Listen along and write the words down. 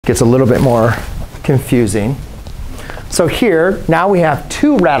Gets a little bit more confusing. So here, now we have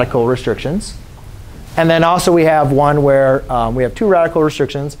two radical restrictions. And then also we have one where we have two radical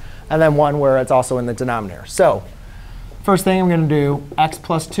restrictions, and then one where it's also in the denominator. So first thing I'm going to do, x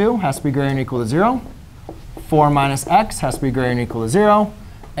plus 2 has to be greater than or equal to 0. 4 minus x has to be greater than or equal to 0.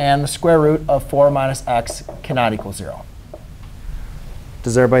 And the square root of 4 minus x cannot equal 0.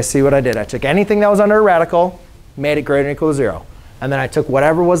 Does everybody see what I did? I took anything that was under a radical, made it greater than or equal to 0. And then I took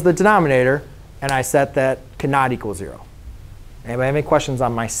whatever was the denominator, and I set that cannot equal 0. Anybody have any questions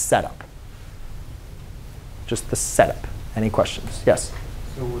on my setup? Just the setup. Any questions? Yes?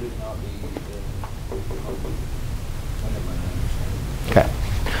 So would it not be OK.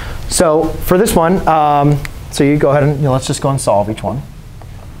 So for this one, so you go ahead and let's just go and solve each one.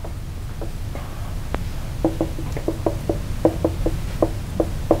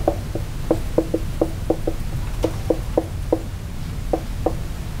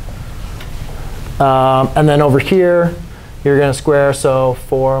 And then over here, you're going to square. So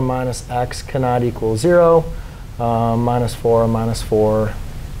 4 minus x cannot equal 0. Minus 4 minus 4.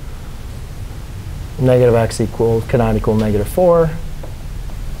 Negative x cannot equal negative 4.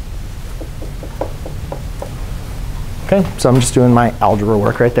 OK, so I'm just doing my algebra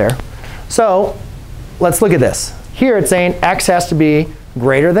work right there. So let's look at this. Here it's saying x has to be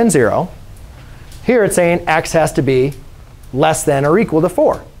greater than 0. Here it's saying x has to be less than or equal to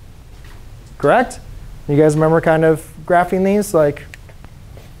 4. Correct? You guys remember kind of graphing these? Like,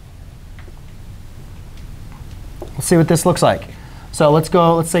 let's see what this looks like. So let's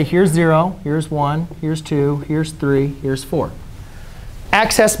go. Let's say here's 0, here's 1, here's 2, here's 3, here's 4.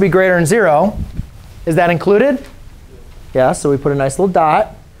 X has to be greater than 0. Is that included? Yeah, so we put a nice little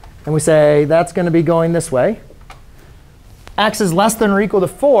dot. And we say that's going to be going this way. X is less than or equal to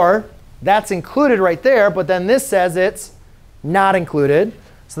 4. That's included right there. But then this says it's not included.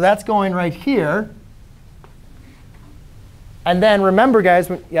 So that's going right here. And then remember,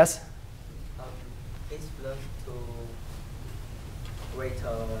 guys, yes? X plus 2 greater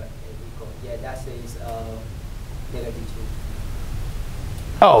than equal. Yeah, that says negative 2.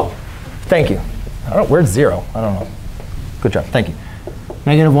 Oh, thank you. Where's 0? I don't know. Good job. Thank you.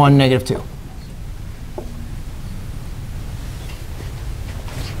 Negative 1, negative 2.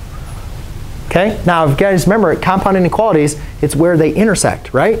 OK? Now, if you guys remember, compound inequalities, it's where they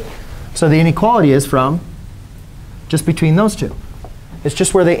intersect, right? So the inequality is from just between those two. It's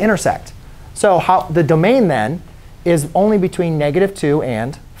just where they intersect. So the domain then is only between negative 2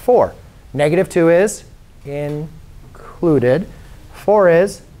 and 4. Negative 2 is included. 4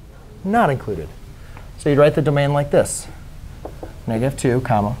 is not included. So you'd write the domain like this. Negative 2,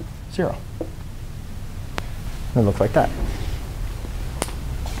 comma, 0. It would look like that.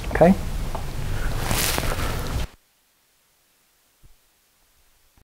 OK?